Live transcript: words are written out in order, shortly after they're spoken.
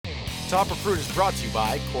Top Recruit is brought to you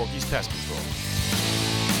by Corky's Pest Control.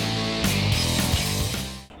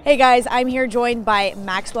 Hey guys, I'm here joined by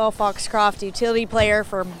Maxwell Foxcroft, utility player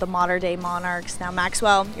for the Mater Dei Monarchs. Now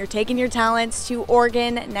Maxwell, you're taking your talents to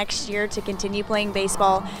Oregon next year to continue playing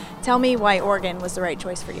baseball. Tell me why Oregon was the right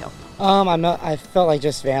choice for you. I felt like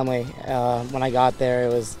just family. When I got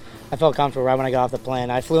there, I felt comfortable right when I got off the plane.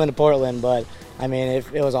 I flew into Portland, but I mean,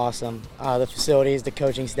 it was awesome. The facilities, the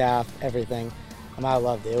coaching staff, everything. I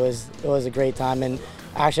loved it. It was a great time, and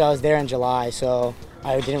actually I was there in July, so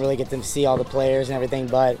I didn't really get to see all the players and everything,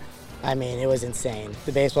 but I mean, it was insane.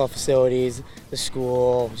 The baseball facilities, the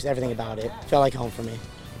school, just everything about it. Felt like home for me.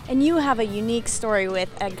 And you have a unique story with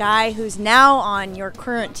a guy who's now on your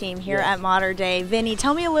current team here at Mater Dei. Vinny,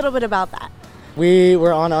 tell me a little bit about that. We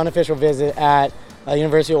were on an unofficial visit at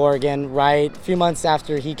University of Oregon right a few months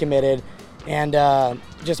after he committed, and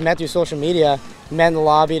just met through social media. Met in the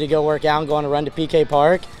lobby to go work out and go on a run to PK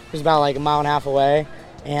Park. It was about like a mile and a half away,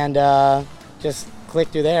 and just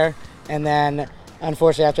clicked through there. And then,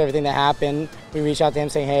 unfortunately, after everything that happened, we reached out to him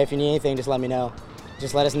saying, hey, if you need anything, just let me know.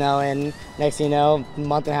 Just let us know. And next thing you know, a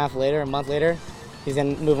month later, he's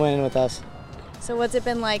moving in with us. So what's it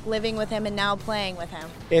been like living with him and now playing with him?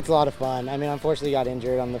 It's a lot of fun. I mean, unfortunately, he got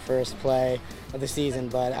injured on the first play of the season,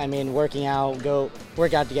 but I mean, working out, go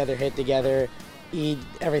work out together, hit together, eat,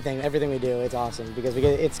 everything we do, it's awesome because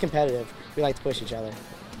it's competitive. We like to push each other.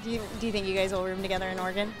 Do you think you guys will room together in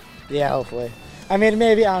Oregon? Yeah, hopefully. I mean,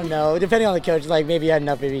 maybe, I don't know. Depending on the coach, like maybe you had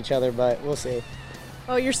enough of each other, but we'll see.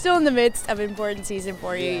 Well, you're still in the midst of an important season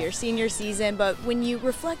for you, Yeah. your senior season, but when you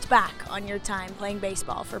reflect back on your time playing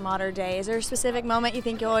baseball for Mater Dei, is there a specific moment you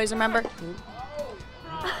think you'll always remember?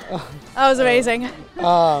 That was amazing.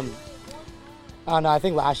 I don't know, I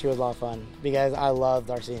think last year was a lot of fun because I loved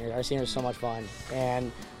our seniors. Our seniors were so much fun.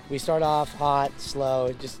 And we start off hot,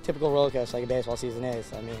 slow, just typical roller coaster like a baseball season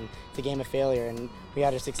is. I mean, it's a game of failure, and we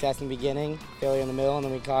had our success in the beginning, failure in the middle, and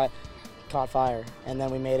then we caught fire. And then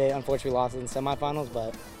we made it. Unfortunately, we lost it in the semifinals,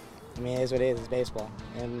 but I mean, it is what it is. It's baseball.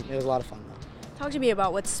 And it was a lot of fun, though. Talk to me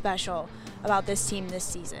about what's special about this team this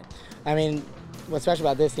season. I mean, what's special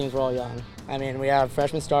about this team is we're all young. I mean, we have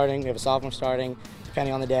freshmen starting, we have a sophomore starting,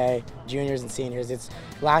 depending on the day, juniors and seniors.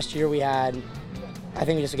 Last year we had, I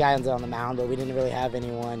think we just got on the mound, but we didn't really have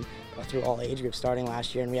anyone through all age groups starting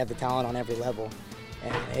last year, and we had the talent on every level.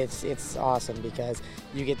 And it's awesome because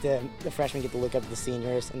the freshmen get to look up to the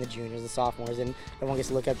seniors and the juniors, the sophomores, and everyone gets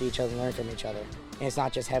to look up to each other and learn from each other. And it's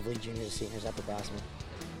not just heavily juniors and seniors upperclassmen.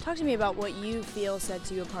 Talk to me about what you feel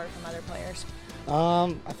sets you apart from other players.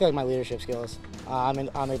 I feel like my leadership skills. I'm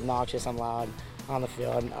obnoxious, I'm loud on the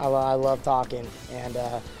field. I love talking, and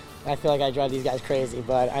I feel like I drive these guys crazy,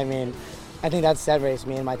 but I mean, I think that separates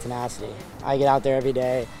me and my tenacity. I get out there every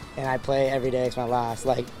day, and I play every day. It's my last,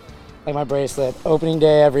 like my bracelet, opening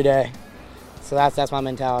day every day. So that's my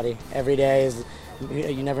mentality. Every day is,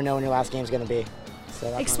 you never know when your last game's gonna be.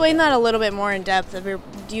 So explain that a little bit more in depth.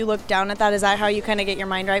 Do you look down at that? Is that how you kind of get your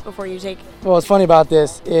mind right before you take? Well, what's funny about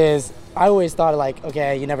this is I always thought like,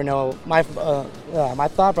 okay, you never know. My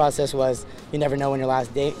thought process was you never know when your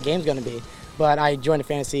last game's going to be. But I joined a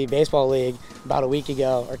fantasy baseball league about a week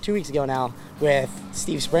ago or 2 weeks ago now with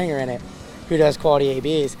Steve Springer in it, who does quality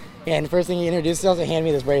ABs. And the first thing he introduced himself and handed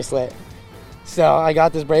me this bracelet. So I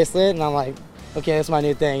got this bracelet and I'm like, okay, that's my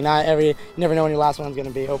new thing. You never know when your last one's going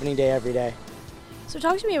to be. Opening day every day. So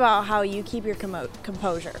talk to me about how you keep your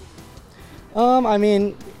composure. I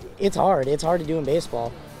mean, it's hard. It's hard to do in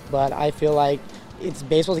baseball. But I feel like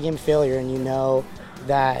baseball's a game of failure, and you know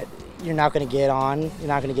that you're not going to get on. You're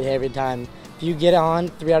not going to get hit every time. If you get on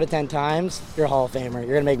 3 out of 10 times, you're a Hall of Famer. You're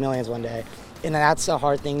going to make millions one day. And that's a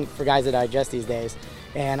hard thing for guys to digest these days.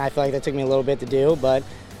 And I feel like that took me a little bit to do. But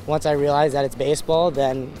once I realized that it's baseball,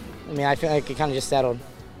 then, I mean, I feel like it kind of just settled.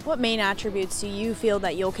 What main attributes do you feel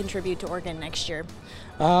that you'll contribute to Oregon next year?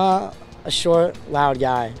 A short, loud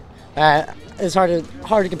guy. It's hard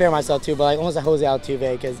to compare myself to, but like almost a Jose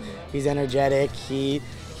Altuve because he's energetic. He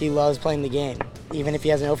loves playing the game. Even if he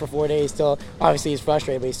has an 0 for 4 day, he's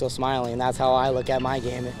frustrated, but he's still smiling. And that's how I look at my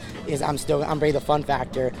game. I'm bringing the fun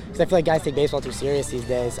factor because I feel like guys take baseball too serious these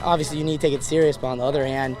days. Obviously, you need to take it serious, but on the other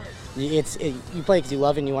hand, you play because you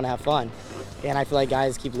love it and you want to have fun. And I feel like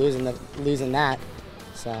guys keep losing that.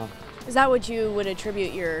 So. Is that what you would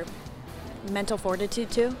attribute your mental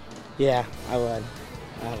fortitude to? Yeah, I would.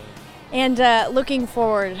 And looking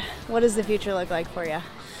forward, what does the future look like for you?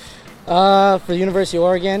 For the University of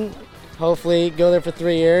Oregon, hopefully go there for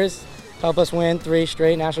 3 years, help us win 3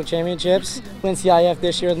 straight national championships, win CIF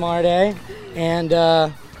this year with Mater Dei, and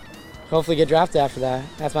hopefully get drafted after that.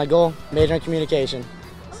 That's my goal, major in communication.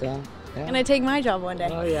 So. Gonna take my job one day.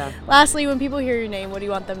 Oh, yeah. Lastly, when people hear your name, what do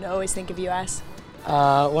you want them to always think of you as?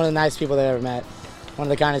 One of the nicest people they've ever met. One of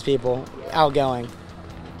the kindest people. Outgoing.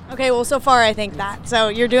 Okay, well, so far I think that. So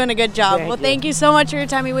you're doing a good job. Thank you so much for your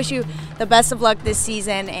time. We wish you the best of luck this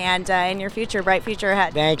season and in your future, bright future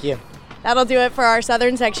ahead. Thank you. That'll do it for our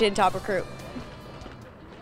Southern Section Top Recruit.